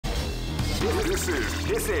This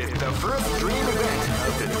is the first dream event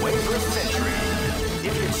of the 21st century.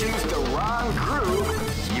 If you choose the wrong groove,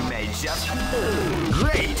 you may just...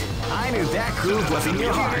 Great! I knew that groove was in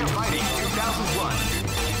your heart. Fighting 2001.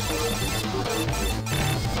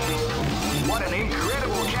 What an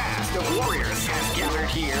incredible cast of warriors has gathered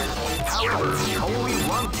here. However, only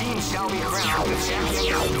one team shall be crowned the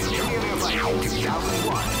champion of the Millionaire Fighting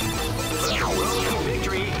 2001. But the road to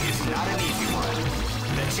victory is not an easy one.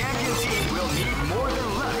 The champion team will need more than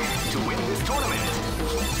luck to win this tournament.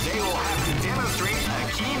 They will have to demonstrate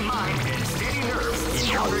a keen mind and steady nerves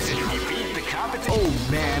in order to defeat the competition.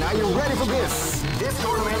 Oh man, are you ready for this? This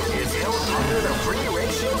tournament is held under the free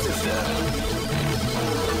ratio system.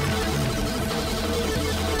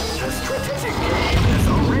 The strategic game is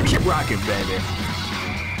already... Keep rocking, baby.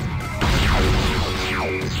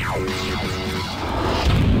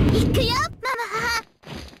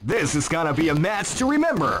 This is gonna be a match to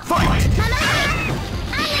remember. Fight!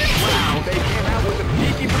 Wow, they came out with a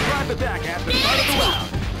sneaky surprise attack at the start of the round.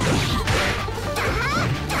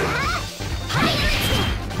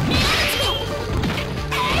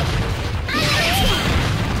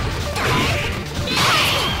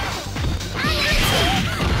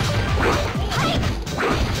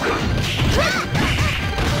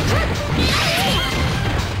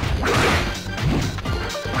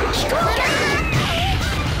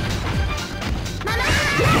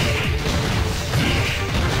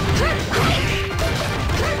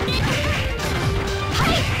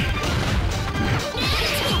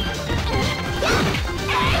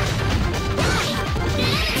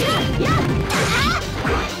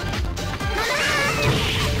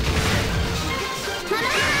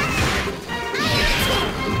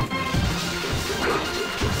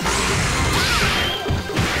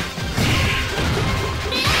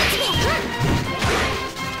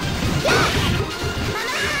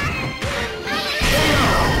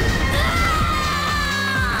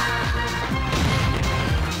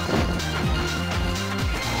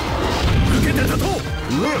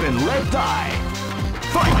 Live and let die.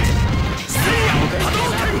 Fight! See ya!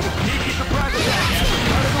 Sneaky surprise attack at the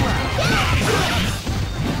start of the round.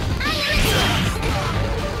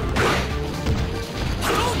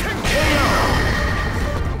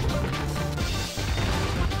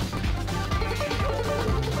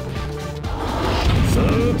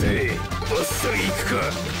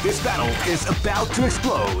 This battle is about to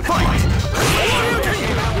explode. Fight!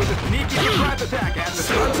 Came out with a sneaky surprise attack at the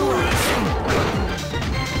start of the round.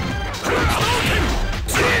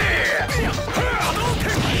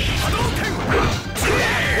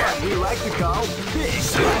 What we like to call big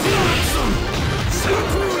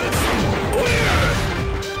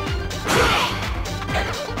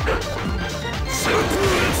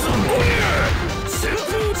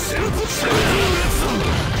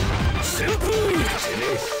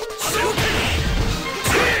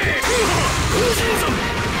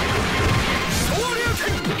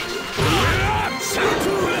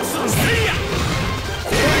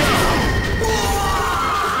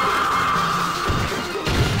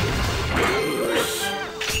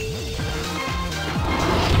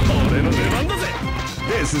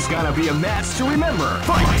This is gonna be a match to remember.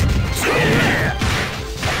 Fight!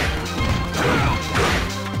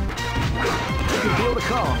 You can feel the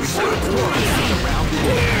calm before the storm around the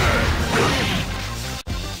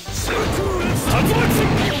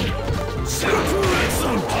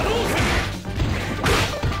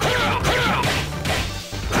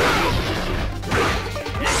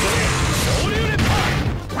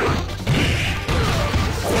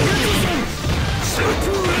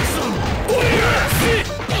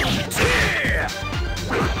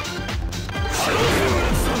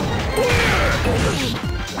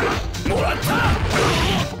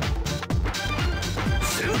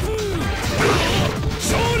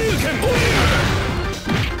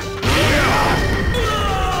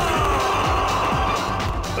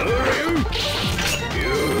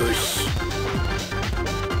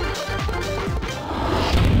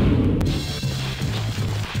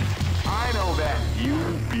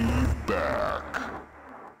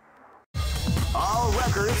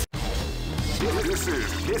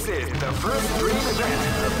This is the first dream event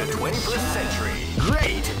of the 21st century.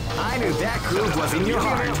 Great! I knew that groove was in your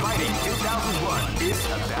heart. Fighting 2001 is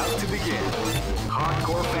about to begin.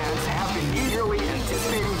 Hardcore fans have been eagerly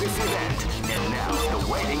anticipating this event, and now the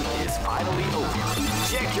waiting is finally over.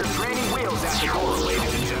 Check your training wheels at the door,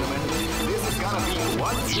 ladies and gentlemen. This is gonna be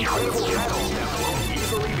one incredible battle that won't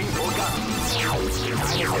easily be forgotten. The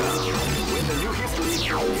time has come when the new history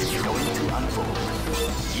is going to unfold.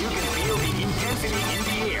 You can feel the intensity in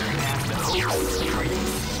the air as the hopes,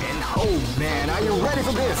 dreams, and oh man, are you ready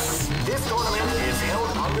for this? This tournament is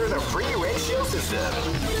held under the free ratio system.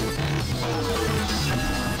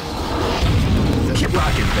 Keep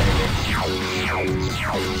rocking, baby.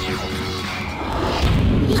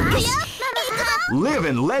 Live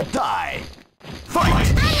and let die.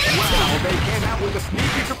 Fight! Wow, they came out with a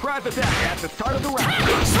sneaky surprise attack at the start of the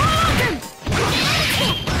round.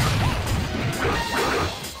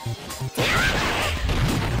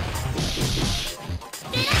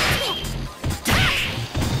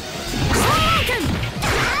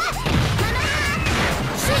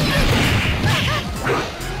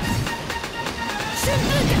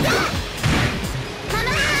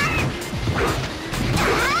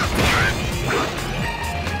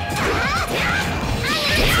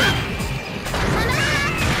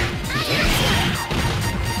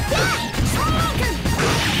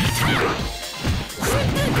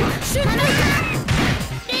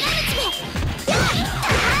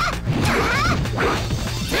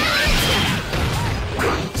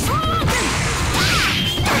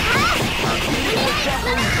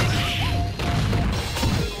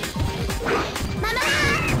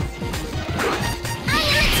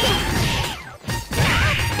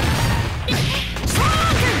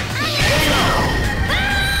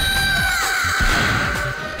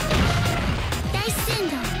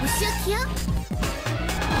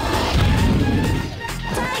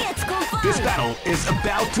 This battle is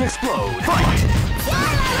about to explode. Fight!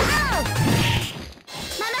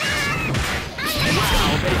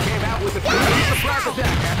 Wow, they came out with a surprise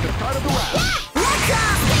attack at the start of the round.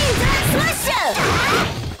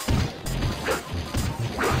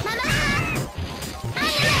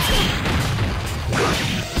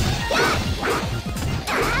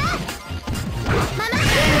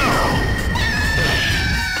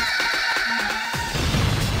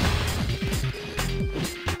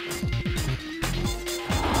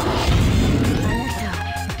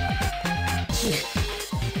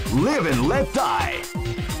 Live and let die.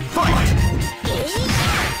 Fight!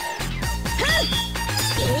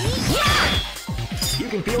 You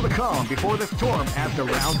can feel the calm before the storm as the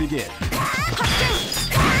round begins.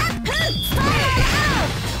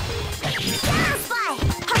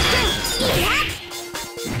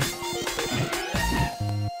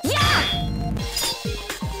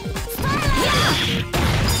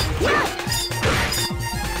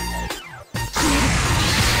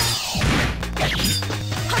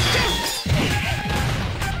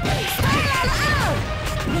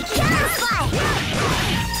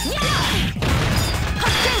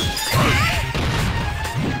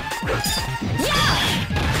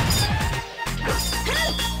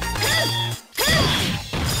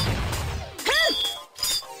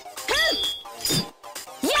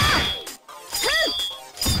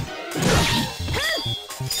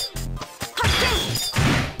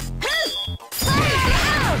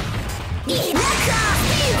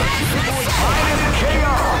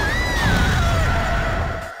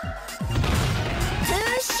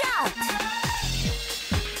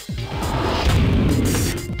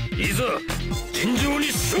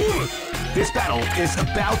 This battle is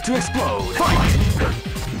about to explode. Fight!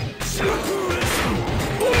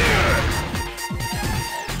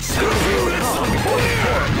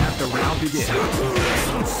 As the round begins.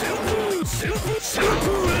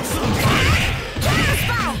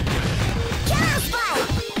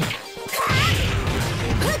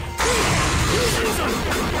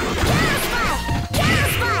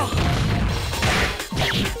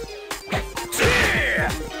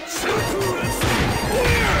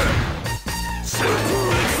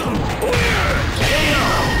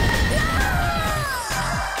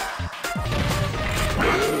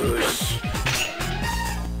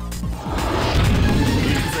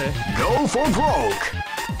 Go for broke!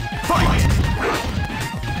 Fight!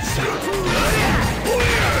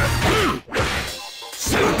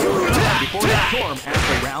 Before the storm as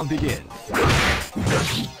the round begins.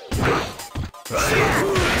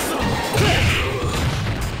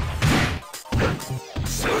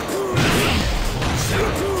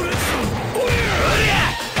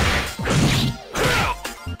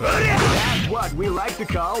 That's what we like to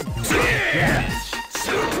call damage.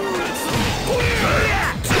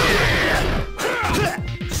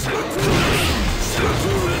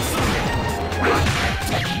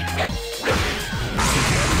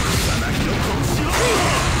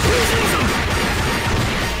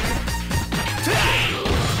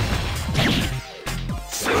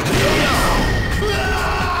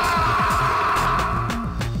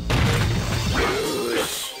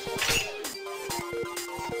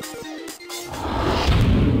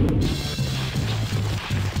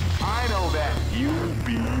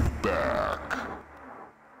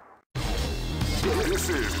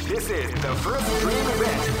 This is the first dream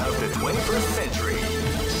event of the 21st century.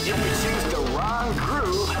 If you choose the wrong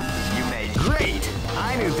groove, you made great.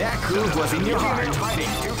 I knew that groove was in your heart.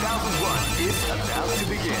 Fighting 2001 is about to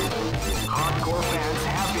begin. Hardcore fans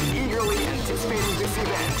have been eagerly anticipating this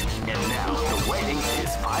event, and now the waiting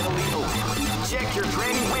is finally over. Check your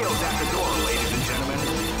training wheels at the door, ladies and gentlemen.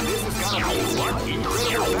 This is gonna be one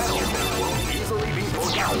incredible battle that won't easily be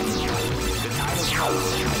forgotten. The time has come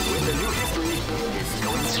when the new history is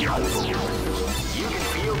going to unfold. You can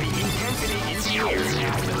feel the intensity in the air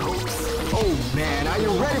as the hopes. Oh man, are you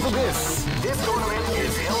ready for this? This tournament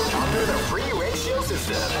is held under the free ratio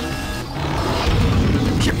system.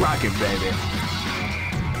 Keep rocking, baby.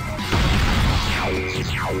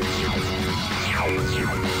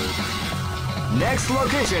 Next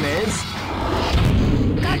location is...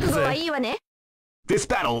 This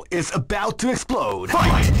battle is about to explode.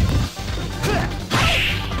 Fight!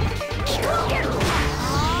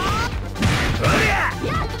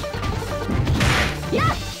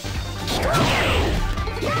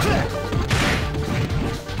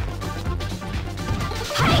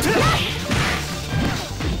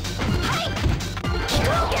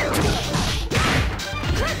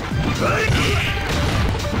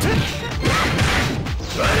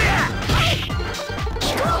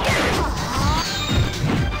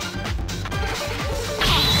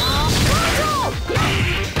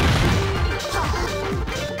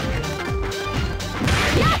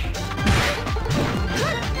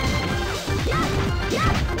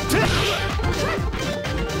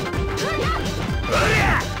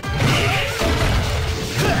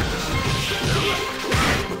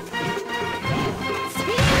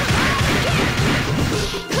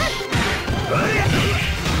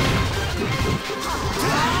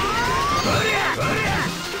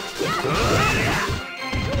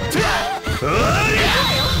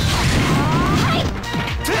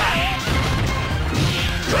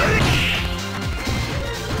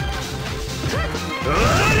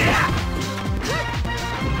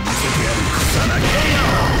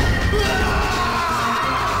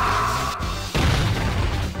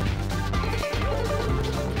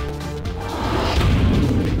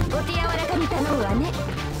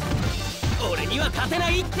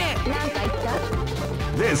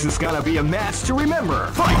 This is gonna be a match to remember.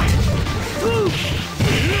 Fight!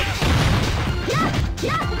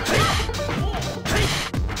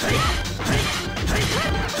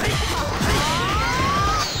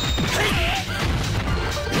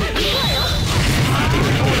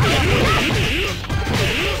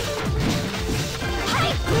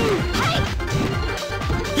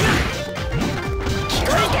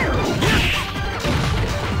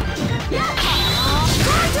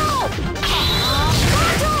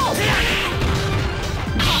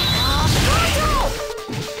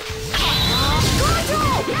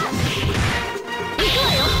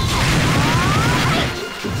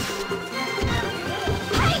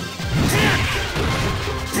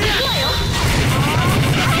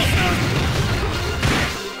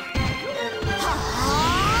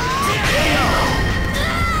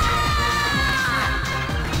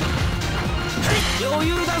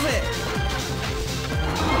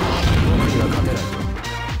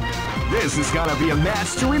 This is gonna be a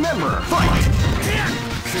match to remember. Fight!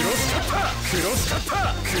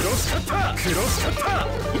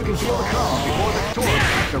 You can feel the calm before the storm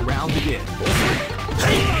as the round begins.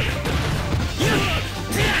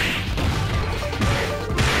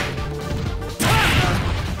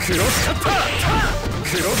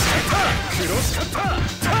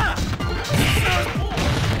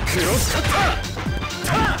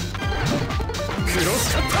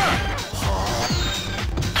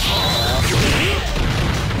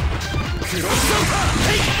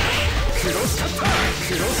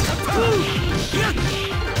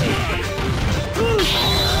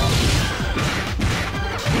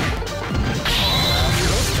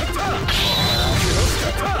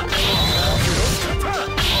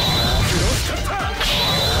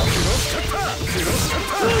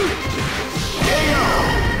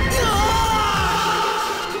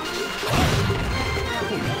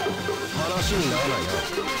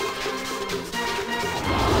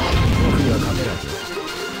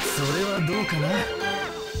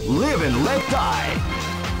 Live and let die.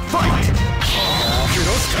 Fight!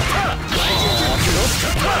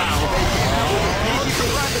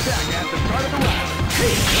 Attack at the start of the round.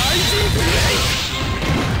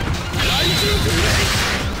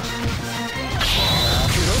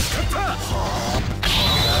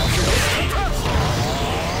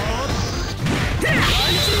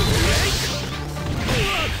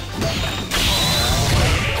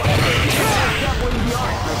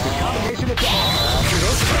 Combination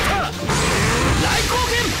attack.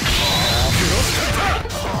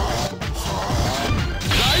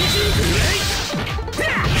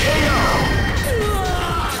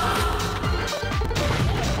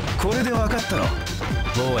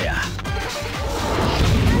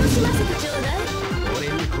 せてちょうだい。俺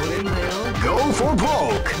に来れんなよ。 Go for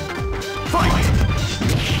broke. Fight.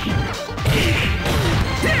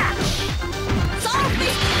 ソーフィス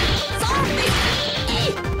ソーフィス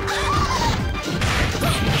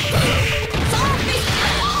ソーフィス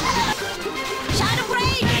シャドーブレイ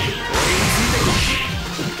ク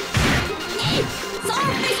ソーフ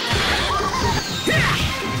ィ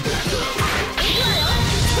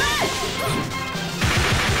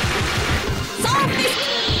ス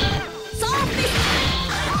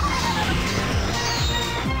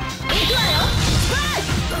いくわよスプレ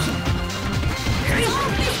ッソー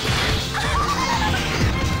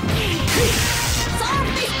フィスソー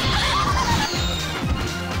フィス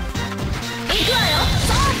いくわよスプ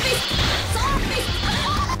レッソーフィス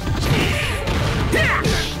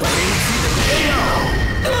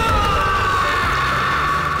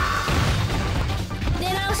出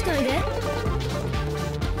直しといで。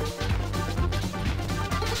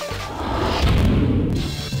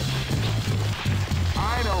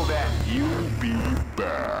I know that you'll be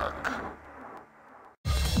back.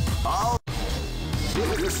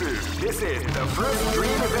 This is the first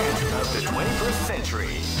dream event of the 21st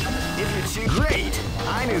century. If you choose great,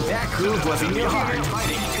 I knew that groove was in your heart.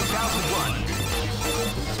 Fighting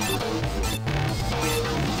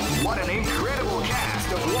 2001. What an incredible cast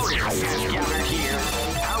of warriors has gathered here.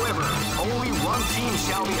 However, only one team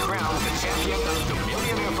shall be crowned the champion of the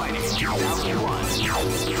Millionaire Fighting 2001.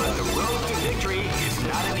 But the road to victory is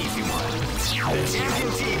not an easy one. The champion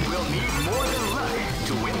team will need more than luck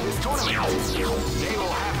to win this tournament. They will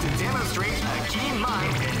have to demonstrate a keen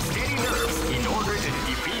mind and steady nerves in order to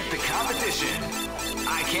defeat the competition.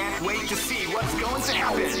 I can't wait to see what's going to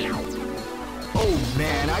happen. Oh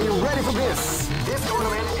man, are you ready for this? This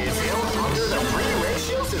tournament is held under the free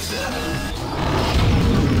ratio system.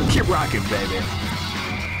 Keep rocking, baby.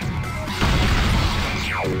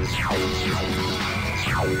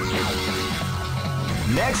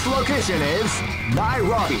 Next location is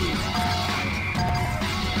Nairobi.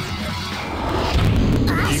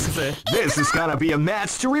 This is gonna be a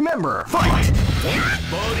match to remember. Fight! Wow,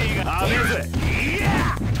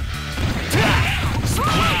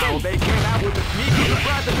 they came out with a sneaky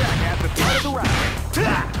surprise attack at the start of the round.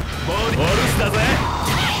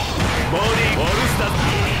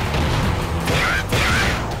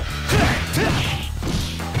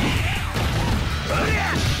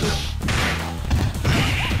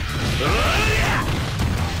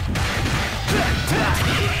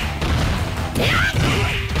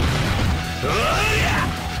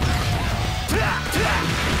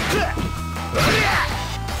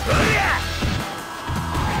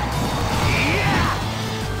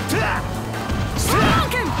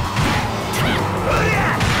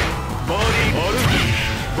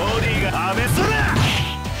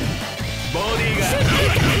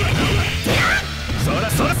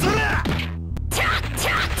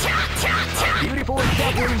 Beautiful and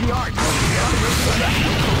dazzling the art.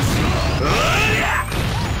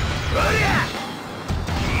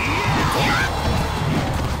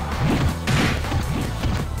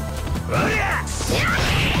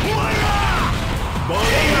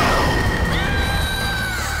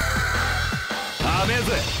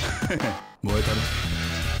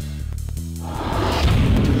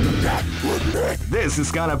 This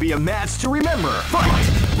is gonna be a match to remember. Fight!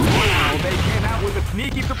 Wow, they came out with a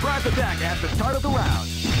sneaky surprise attack at the start of the round.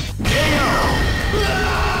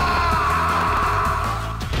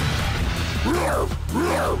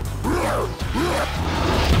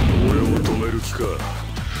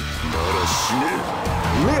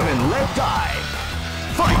 Live and let die.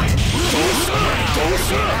 Fight! With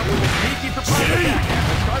a sneaky surprise attack at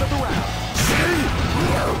the start of the round.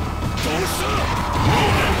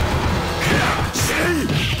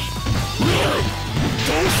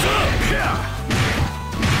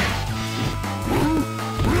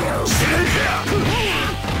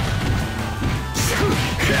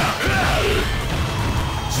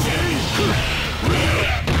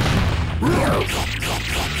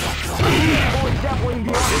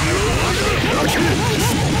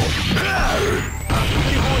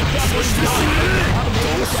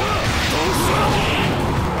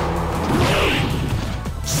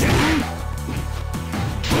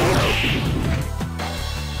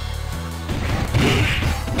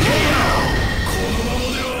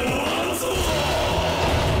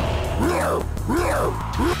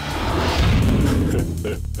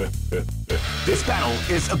 This battle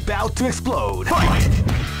is about to explode. Fight!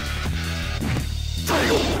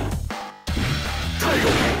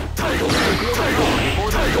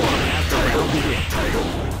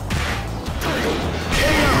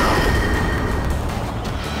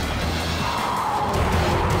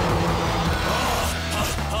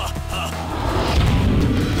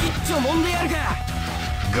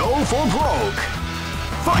 for broke.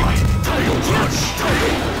 Fight! Title Rush!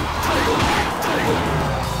 Title! Title! Title!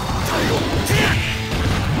 Title!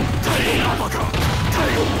 Title! Napaka!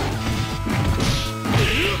 Title!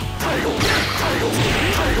 Title! Title!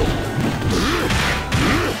 Title!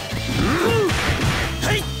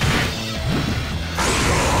 Hey!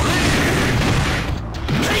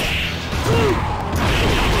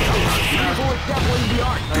 Devil is definitely the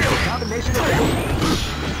art of the combination of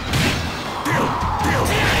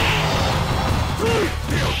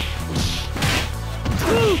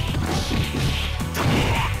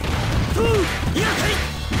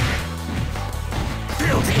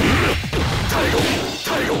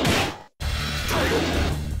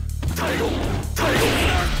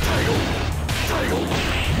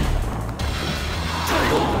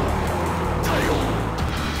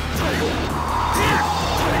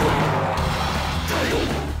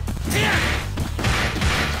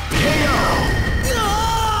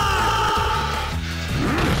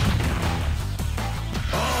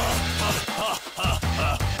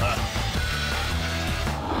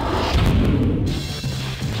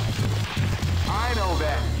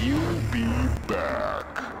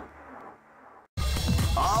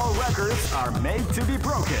are made to be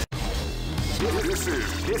broken. This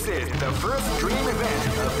is the first dream event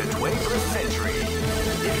of the 21st century.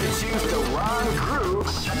 If you choose the wrong groove,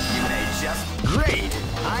 you may just... Great!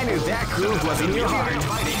 I knew that groove was in your heart.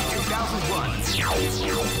 Fighting 2001.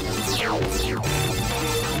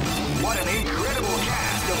 What an incredible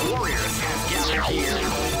cast of warriors has gathered here.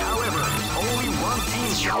 However, only one team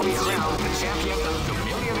shall be crowned the champion of the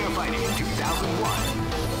Millionaire Fighting 2001.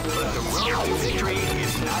 But the road to victory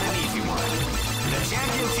is not an easy one. The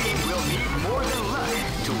champion team will need more than luck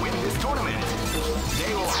to win this tournament.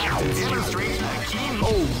 They will have to demonstrate a key...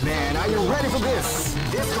 Oh man, are you ready for this?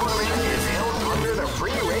 This tournament is held under the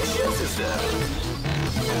free ratio system.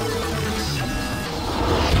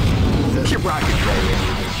 Keep rocking,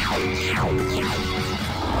 baby.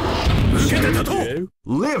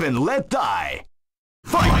 Live and let die.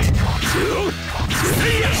 Fight!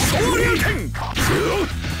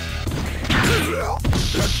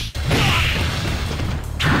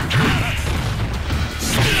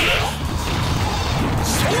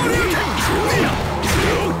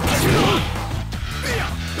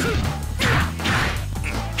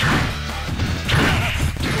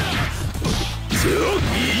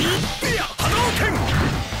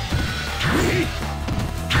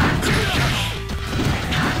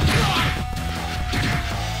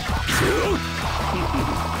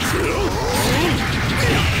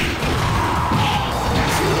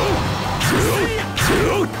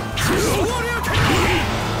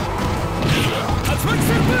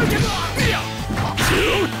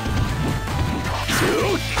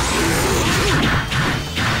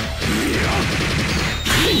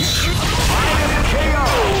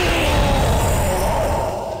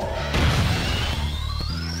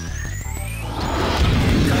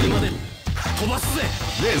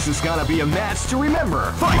 This is gonna be a match to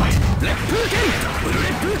remember. Fight!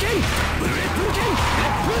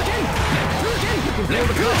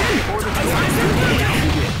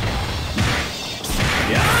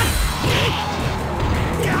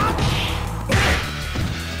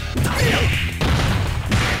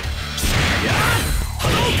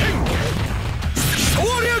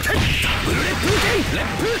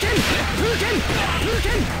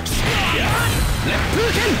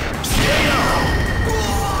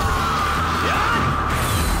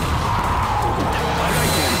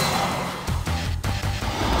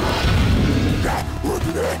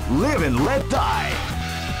 Live and let die.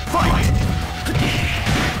 Fight!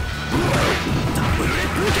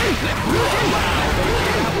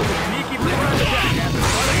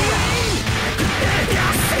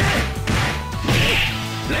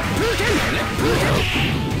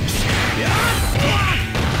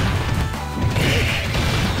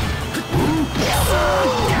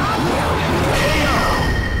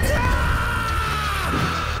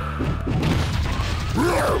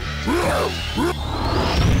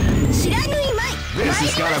 This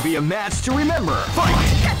is gonna be a match to remember. Fight!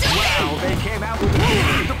 Wow, they came out with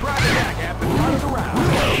a surprise attack at the start of the round.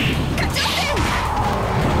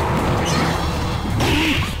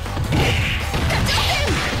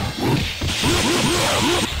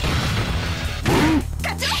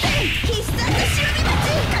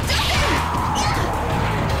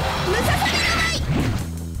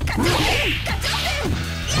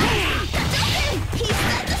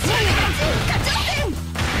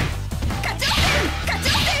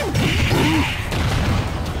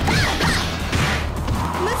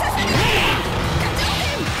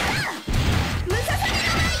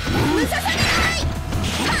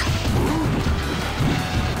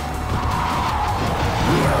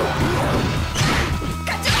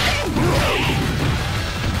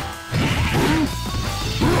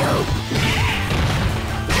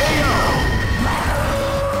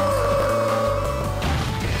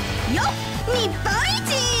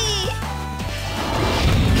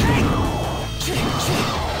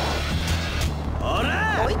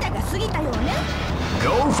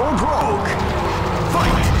 for broke.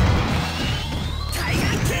 Fight!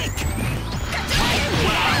 Tiger kick!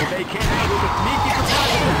 Wow, they can't handle the sneaky surprise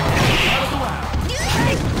attack out of the round.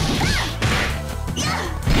 Hey!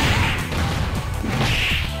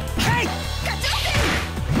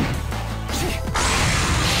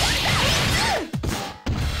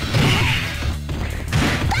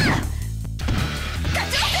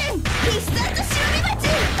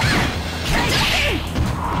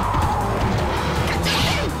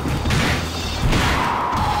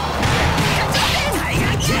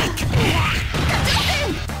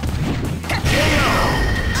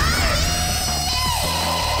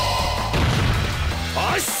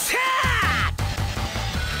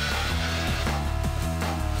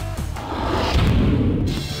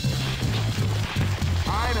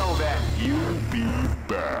 I know that you'll be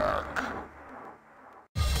back.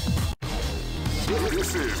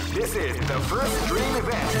 This is the first dream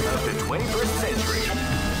event of the 21st century.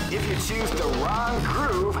 If you choose the wrong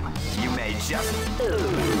groove, you may just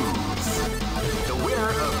lose. The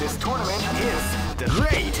winner of this tournament is the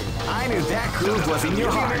Great! I knew that groove was in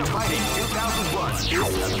your heart. Fighting 2001 is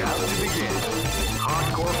about to begin.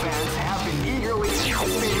 Hardcore fans have been eagerly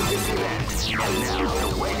anticipating this event, and now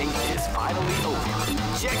the waiting is finally over.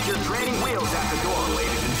 Check your training wheels at the door,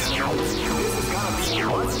 ladies and gentlemen. This is gonna be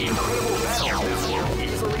one incredible battle that will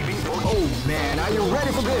easily be forgotten. Oh man, are you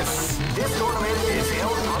ready for this? This tournament is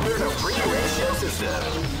held under the free ratio system.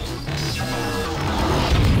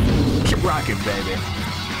 Keep rocking, baby.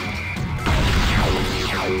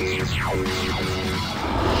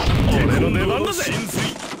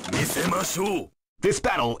 This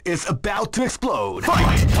battle is about to explode.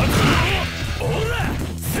 Fight! Wow,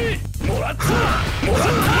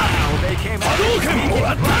 they came out with a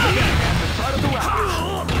sneaky surprise attack at the start of the round.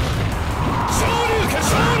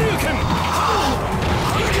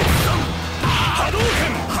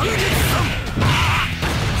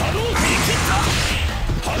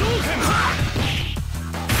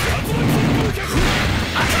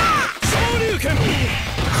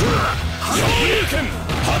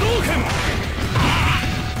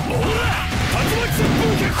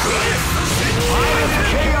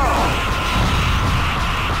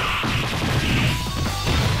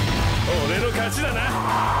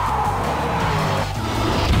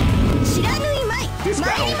 This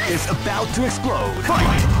battle is about to explode.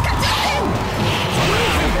 Fight!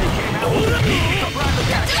 They came out with a sneaky surprise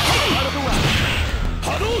attack at the start of the round.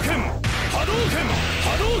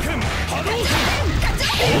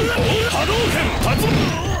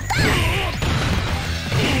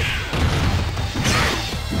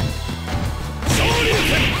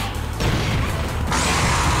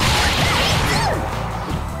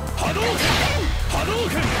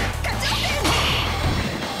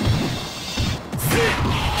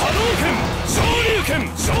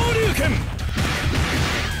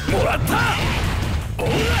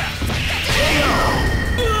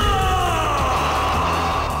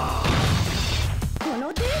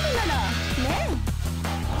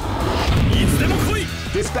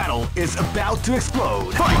 This battle is about to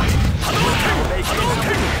explode. Fight! They came out with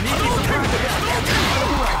a sneaky surprise attack at the start of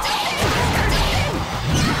the round.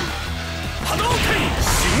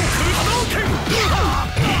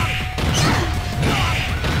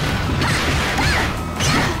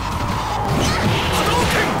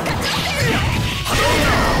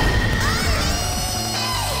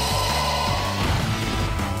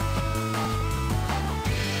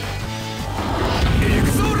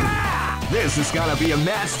 This is gonna be a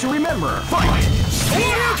match to remember. Fight!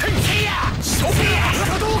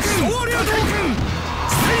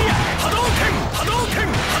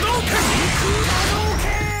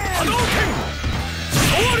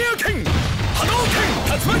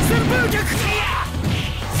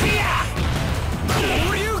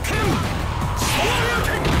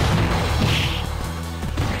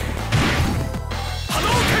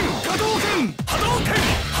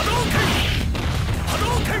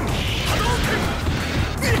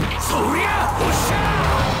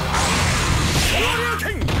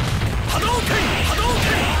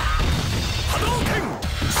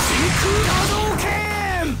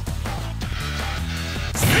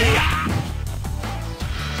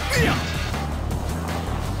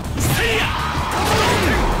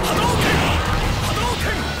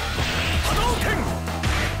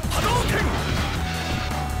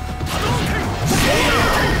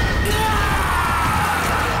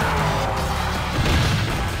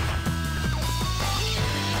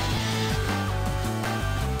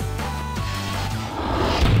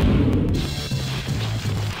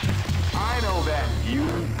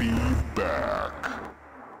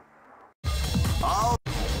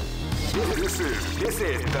 This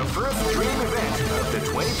is the first dream event of the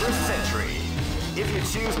 21st century. If you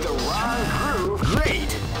choose the wrong groove,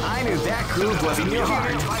 great! I knew that groove was in your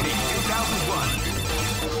heart. Fighting 2001.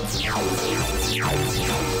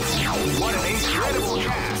 What an incredible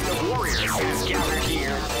cast of warriors has gathered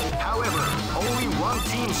here. However, only one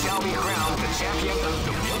team shall be crowned the champion of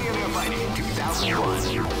the Millionaire Fighting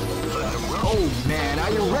 2001. But the oh man,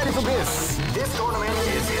 are you ready for this? This tournament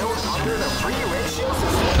is held under the free ratio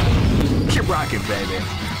system. Keep rocking, baby.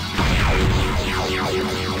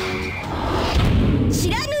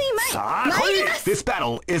 This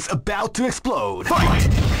battle is about to explode. Fight!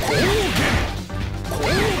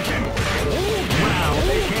 Wow,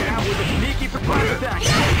 they came out with a sneaky surprise attack.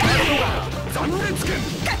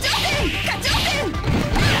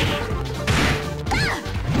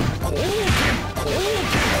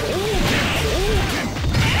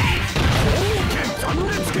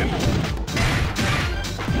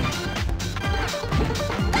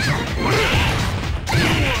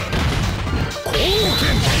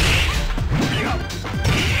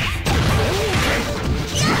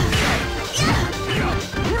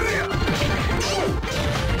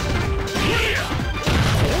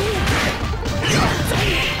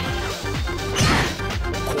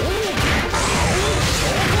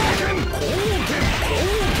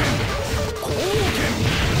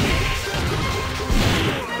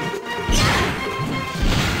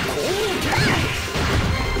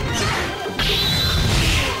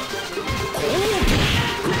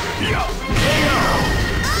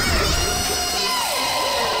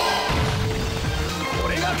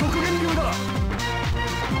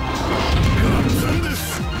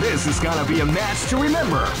 This is gonna be a match to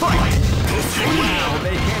remember. Fight! Wow,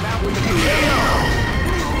 they came out with a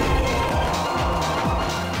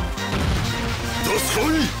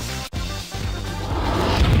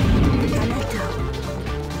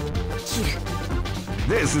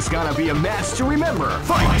This is gonna be a match to remember.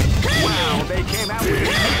 Fight! Wow, they came out with a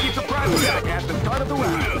sneaky surprise attack at the start of the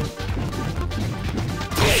round.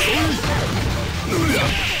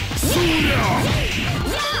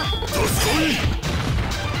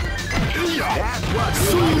 That's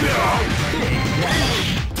what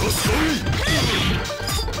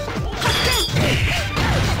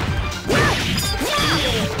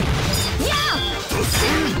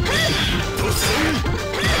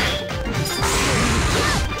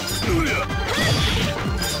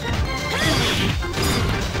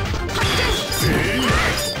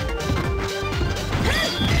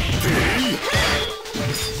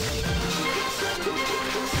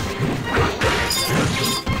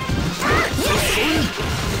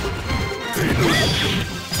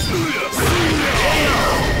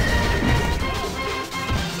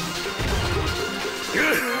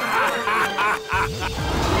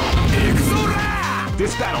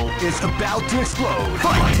This battle is about to explode.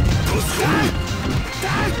 Fight!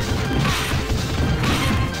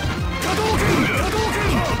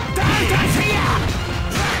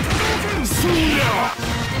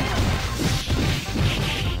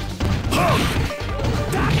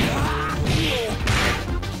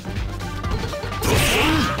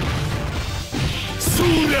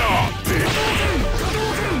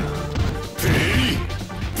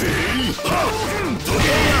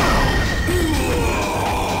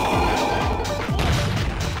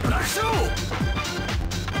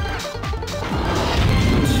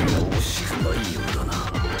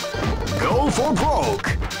 Go for broke!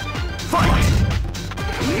 Fight!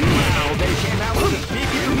 Wow, they came out with a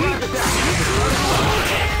sneaky surprise attack.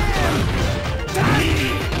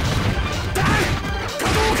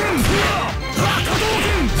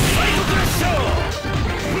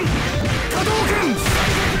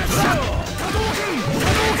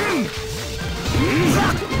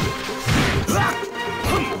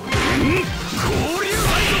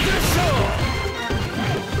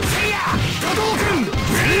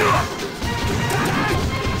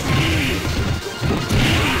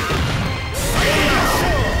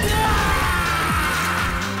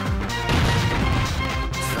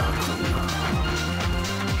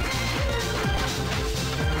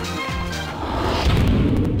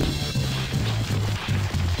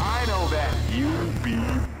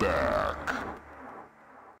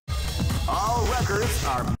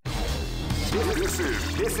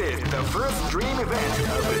 This is the first dream event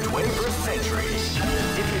of the 21st century.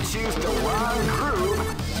 If you choose the wrong groove,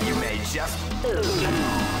 you may just lose.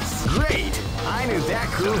 Great! I knew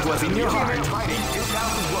that groove was in your heart. Fighting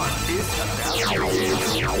 2001 is about to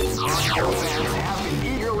begin. Hardcore fans have been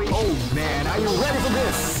eagerly... Oh man, are you ready for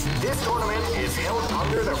this? This tournament is held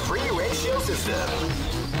under the free ratio system.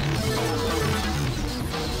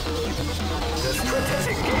 The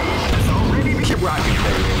strategic game has already rocking,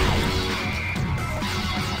 baby.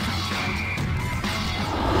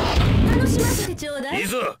 楽しませてちょうだい。い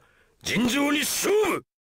ざ尋常に勝負。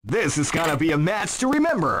 This is gonna be a match to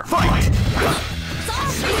remember. Fight!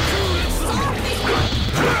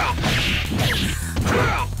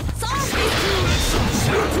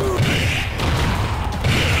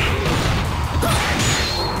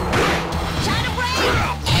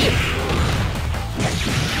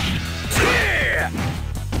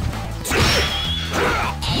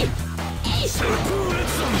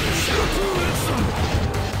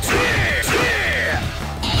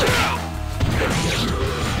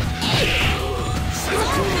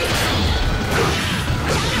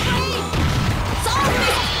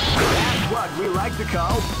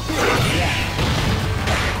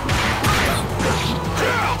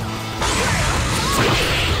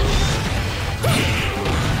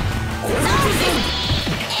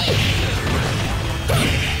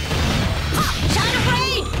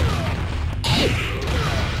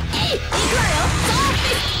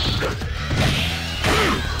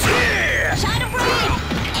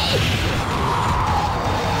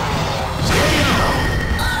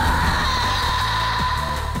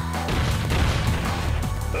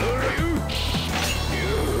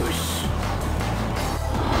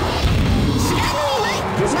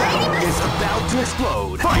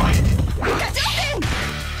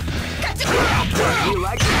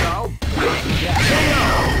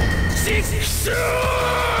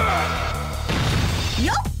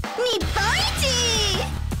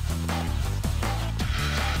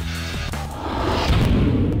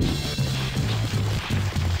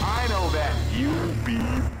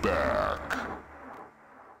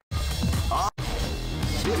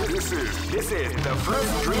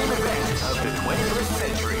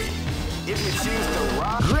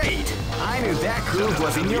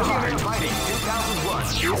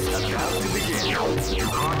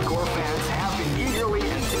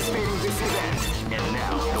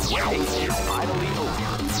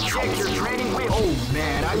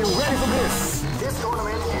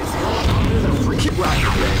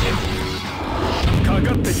 か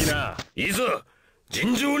かってきな。いざ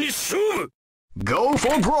尋常に勝負。 Go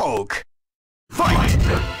for broke! Fight!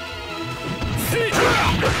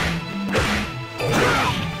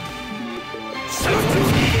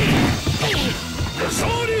 昇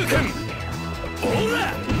竜拳オ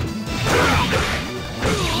ラ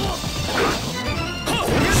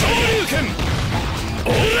昇竜拳オ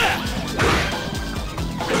ラ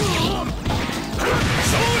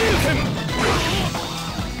昇竜拳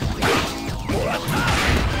もらった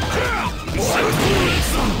もらっ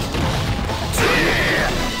た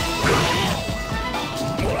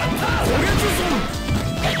もらったおげつぞん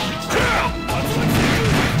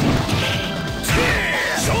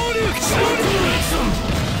昇竜拳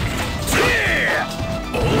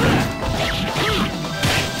オラ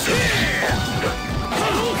波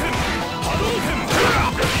動拳波動拳昇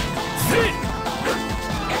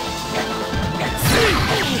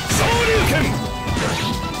竜拳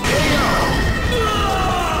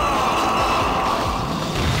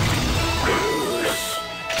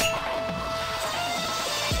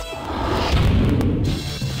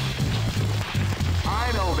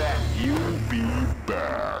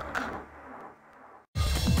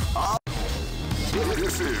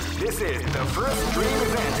This is the first dream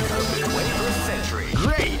event of the 21st century.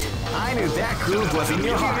 Great! I knew that groove was in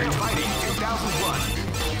your heart. Fighting 2001.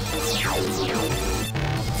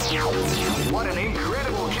 What an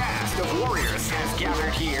incredible cast of warriors has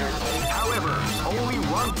gathered here. However, only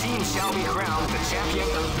one team shall be crowned the champion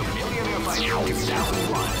of the Millionaire Fighting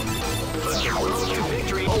 2001. But the road to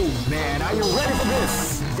victory. Oh man, are you ready for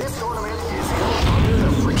this? This tournament is held under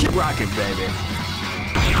the free. Keep rocking, baby.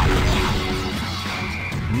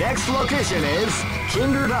 Next location is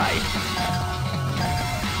Kinder Night.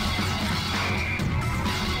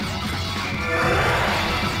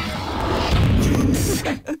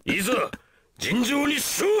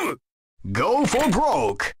 Go for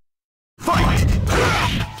broke. Fight!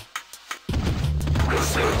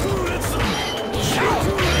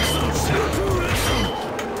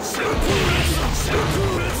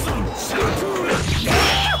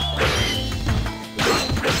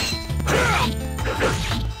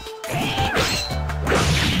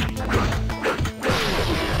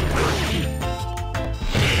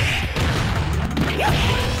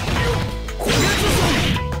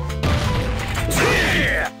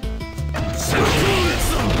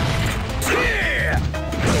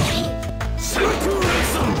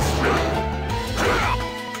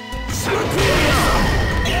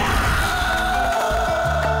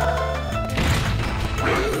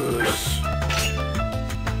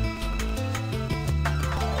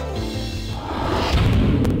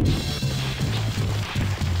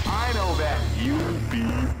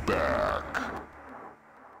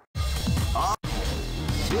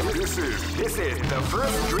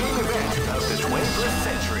 dream event of the 21st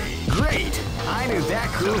century. Great! I knew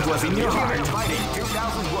that groove was in your heart. Fighting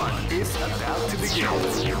 2001 is about to begin.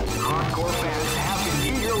 Hardcore fans have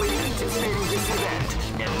been eagerly anticipating this event,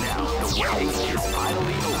 and now the waiting is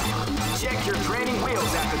finally over. Check your training wheels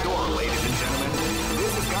at the door, ladies and gentlemen.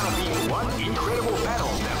 This is gonna be one incredible battle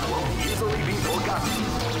that won't easily be forgotten.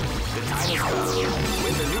 The time has come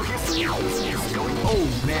when the new history is going. Oh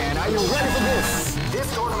man, are you ready for this? This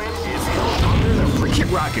tournament is held under the free. Keep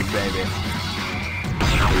rocking, baby.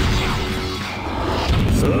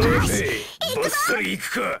 さて、バッサリ行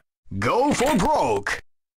くか。 Go for broke!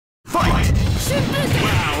 Fight! Wow,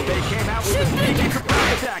 they came out with a sneaky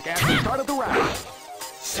surprise attack at the start of the round.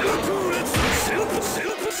 セルプーレッツン、セルプ、セ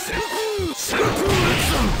ルプ、セルプ、セルプーレッ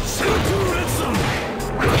ツン、セルプーレッツン。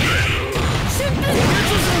セルプー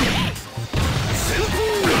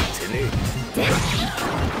レッツン。ってね。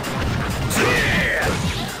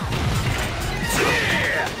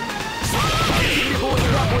People in the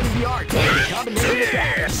rock winning the art. Combination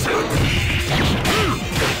attack.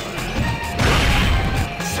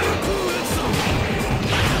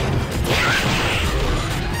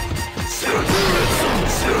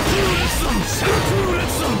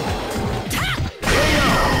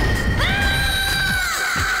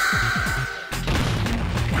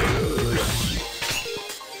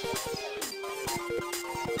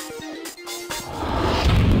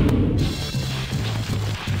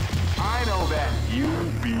 I know that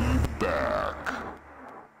you'll be back.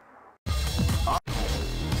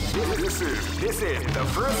 This is the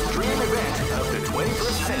first dream event of the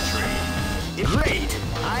 21st century. Great!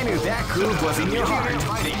 I knew that groove was in your heart.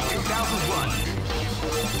 Fighting 2001.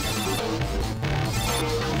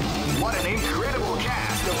 What an incredible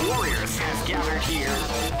cast of warriors has gathered here.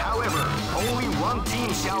 However, only one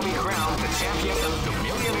team shall be crowned the champion of the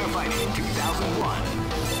Millionaire Fighting 2001.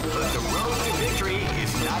 But the road to victory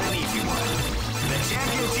is not an easy one. The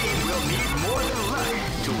champion team will need more than luck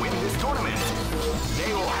to win this tournament.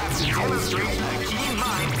 They will have to demonstrate a keen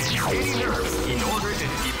mind and steady nerves in order to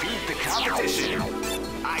defeat the competition.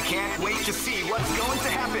 I can't wait to see what's going to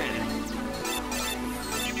happen.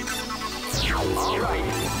 Alright,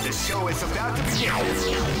 the show is about to begin.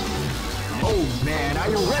 Oh man, are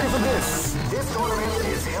you ready for this? This tournament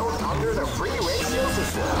is held under the free ratio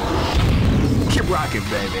system. Keep rocking,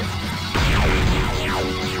 baby.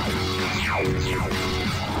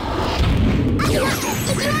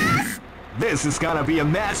 This is gonna be a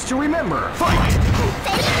match to remember. Fight!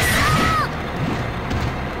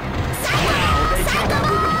 Wow, they came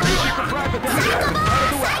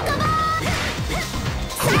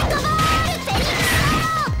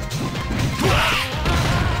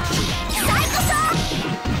out with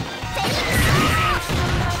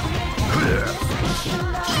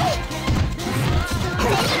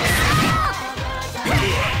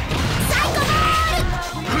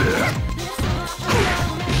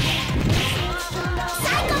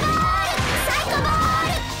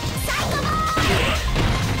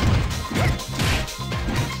a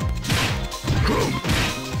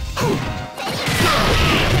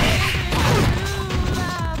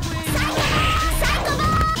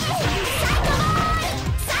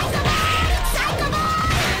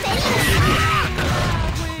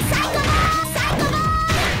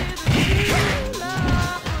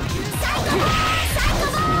surprise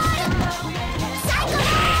attack at the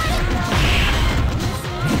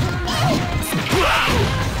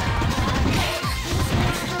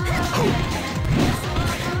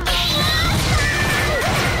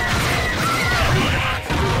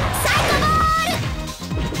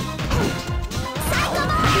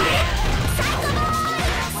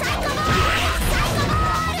start of the round.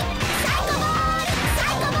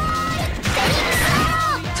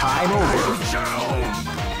 Time over.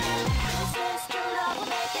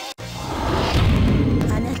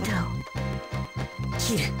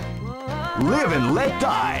 Live and let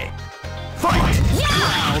die. Fight!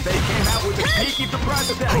 Wow, they came out with a sneaky surprise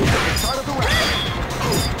attack at the start of the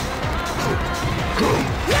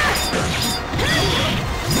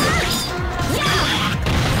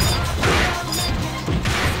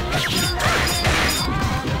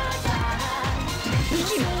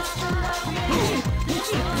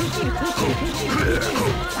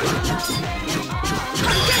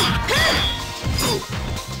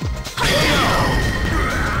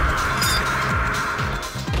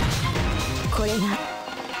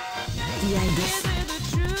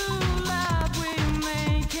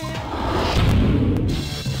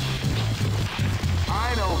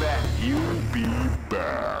I know that you'll be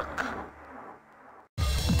back.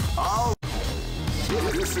 Oh,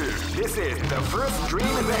 this is the first dream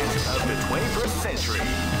event of the 21st century.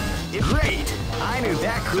 Great! I knew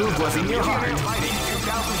that groove was in your heart. Fighting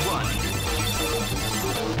 2001.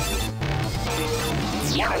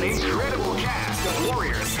 What an incredible cast of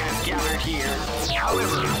warriors has gathered here.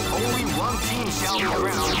 However, only one team shall be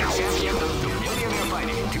crowned champion of the Millionaire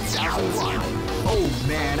Fighting 2001. Oh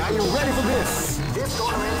man, are you ready for this? This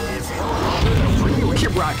tournament is held under the free.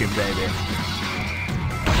 Keep rocking, baby.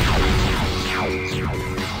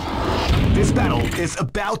 This battle is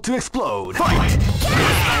about to explode. Fight!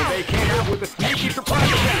 Now they came out with a sneaky surprise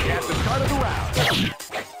attack at the start of the round.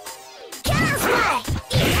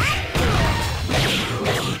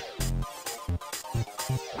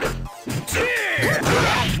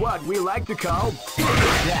 That's what we like to call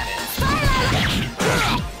that is.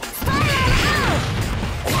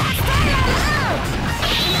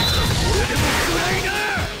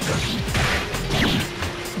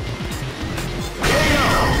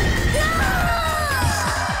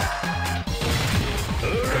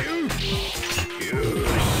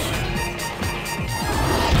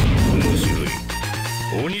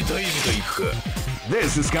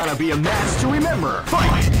 This is gonna be a match to remember.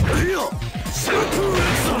 Fight! Now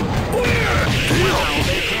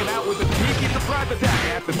they came out with a sneaky surprise attack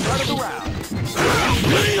at the start of the round.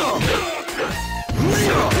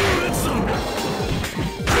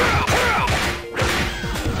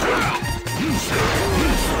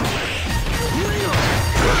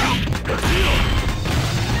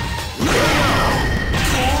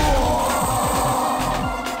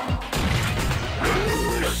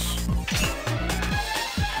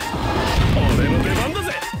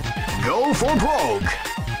 Go for broke.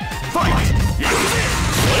 Fight!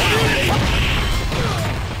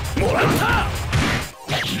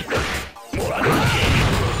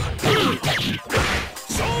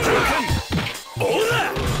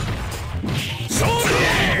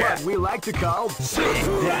 What we like to call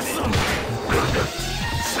that is.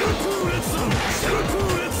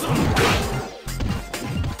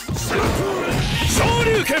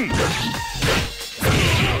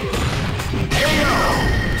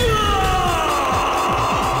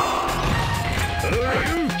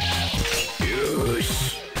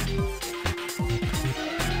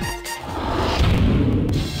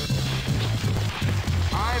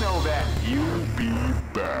 I know that you'll be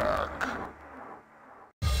back.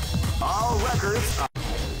 All records are...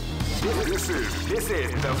 This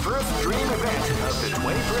is the first dream event of the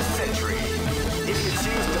 21st century. If you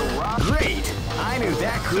choose the rock... Great! I knew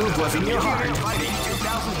that groove was in your heart. Fighting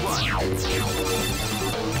 2001.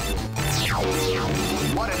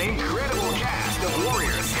 What an incredible cast of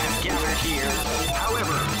warriors has gathered here.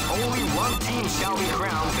 However, only one team shall be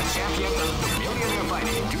crowned the champion of the Millionaire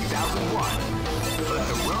Fighting 2001. But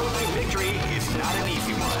the road to victory is not an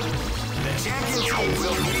easy one. The champion team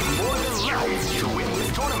will need more than luck to win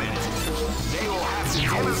this tournament. They will have to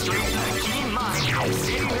demonstrate a keen mind and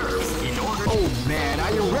steady nerves in order to... Oh man,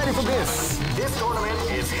 are you ready for this? This tournament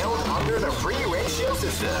is held under the free ratio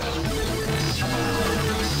system.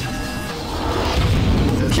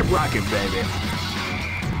 Keep rocking, baby.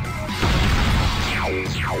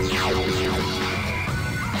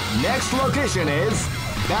 Next location is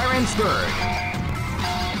Barentsburg.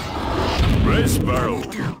 Race battle.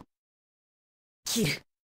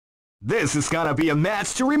 This is gonna be a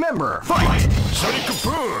match to remember. Fight!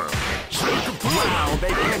 Wow,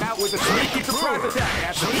 they came out with a sneaky surprise attack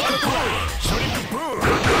at the start of the round.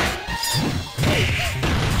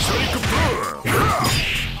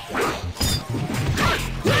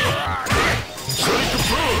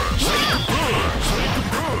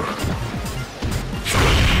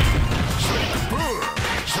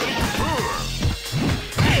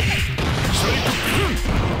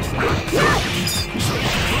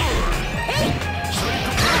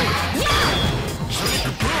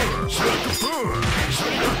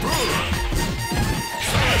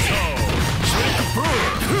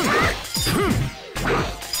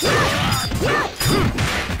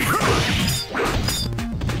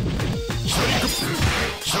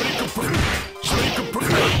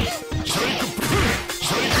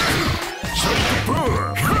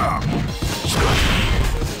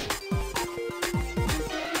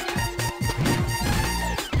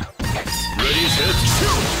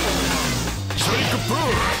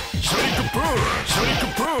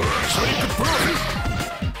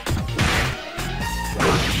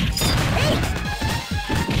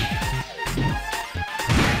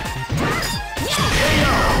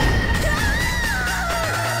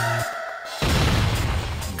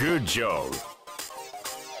 Good job.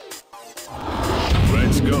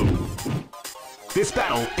 Let's go. This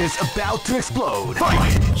battle is about to explode.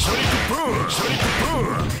 Fight!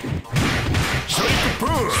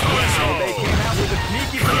 They came out with a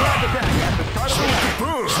sneaky surprise attack at the start of the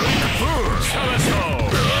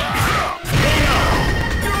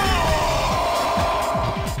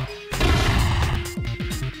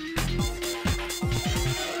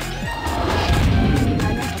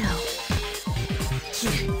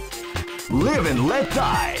Live and let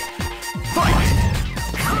die. Fight!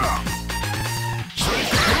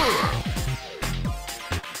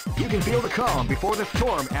 You can feel the calm before the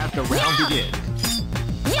storm as the round begins.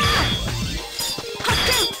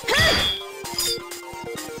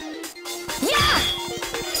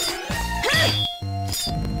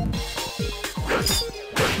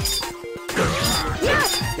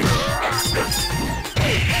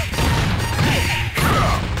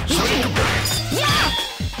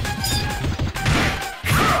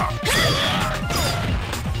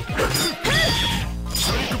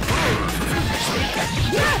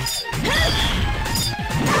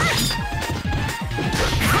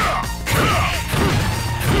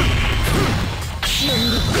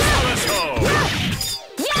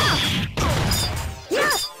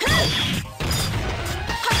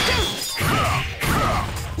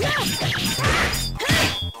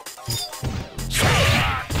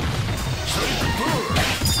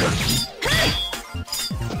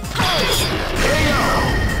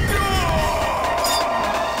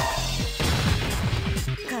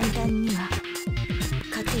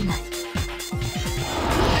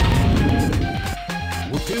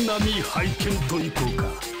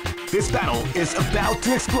 This battle is about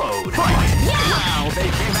to explode. Fight! Wow, they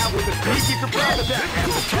came out with a sneaky surprise attack at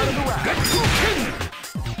the start of the round.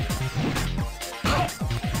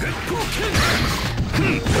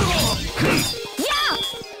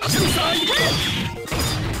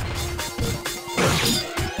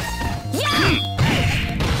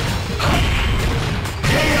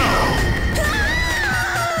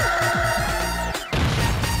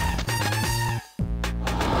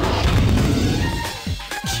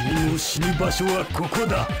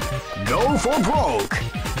 Go for broke.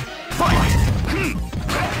 Fight!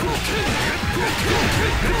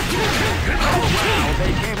 Wow,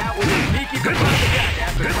 they came out with a sneaky surprise attack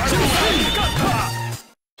at the start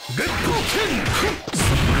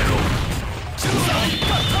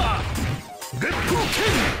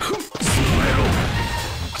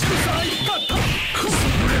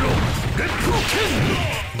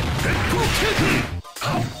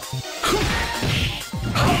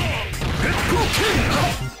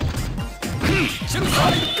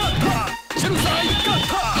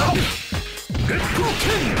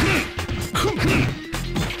the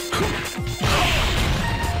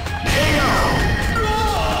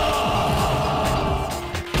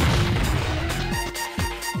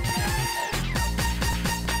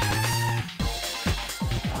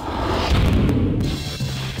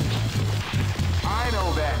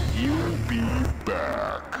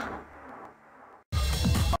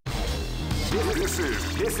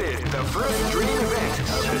This is the first dream event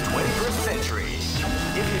of the 21st century.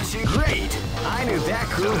 If you choose great, I knew that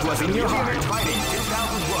groove was in your heart. Fighting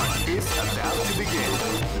 2001 is about to begin.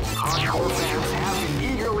 Hardcore fans have been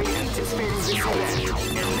eagerly anticipating this event,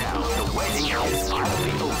 and now the waiting is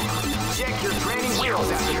finally over. Check your training wheels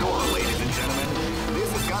at the door, ladies and gentlemen. This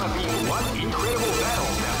is gonna be one incredible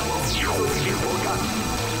battle that won't easily be forgotten.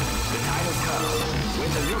 The time has come when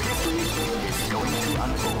the new history is going to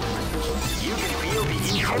unfold. You can feel the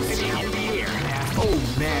intensity in the air.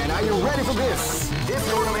 Oh man, are you ready for this? This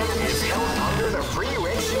tournament is held under the free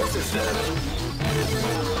ratio system.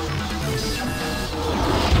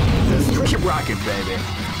 Let's keep rocking, baby.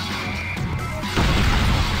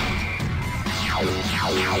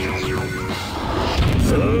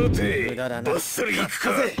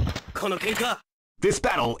 This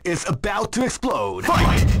battle is about to explode.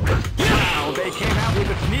 Fight! Wow, they came out with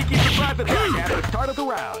a sneaky surprise attack at the start of the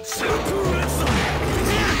round.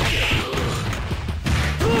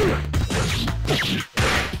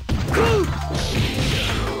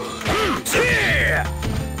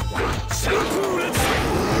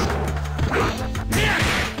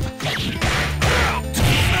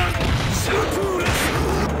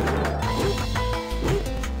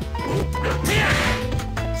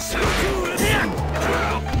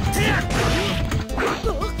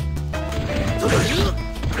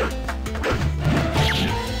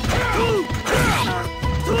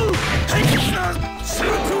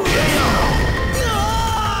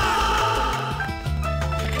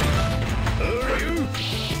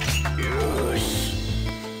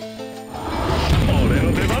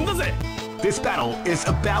 This battle is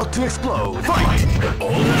about to explode. Fight!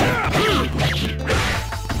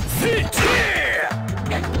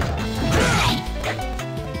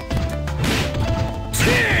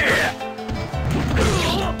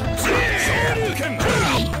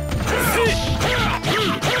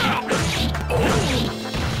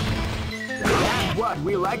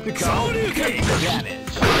 like to call big damage.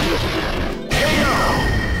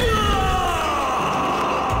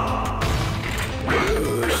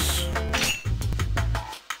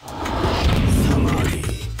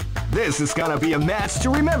 This is gonna be a match to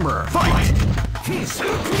remember. Fight! Wow,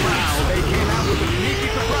 they came out with a sneaky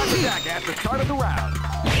surprise attack at the start of the round.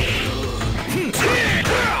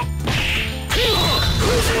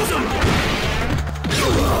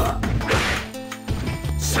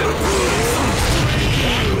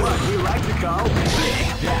 What we like to call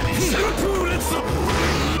big damage.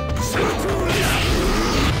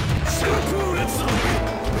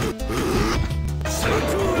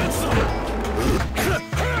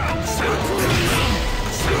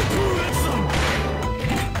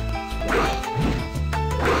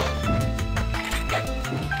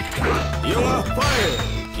 You are fired!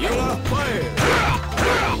 You are fired!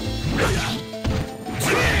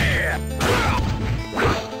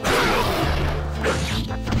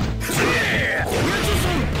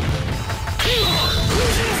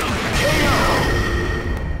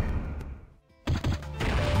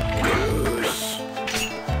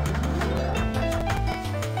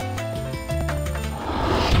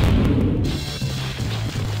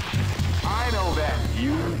 I know that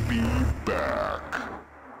you'll be back.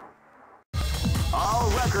 All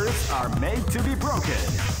records are made to be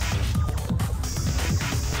broken.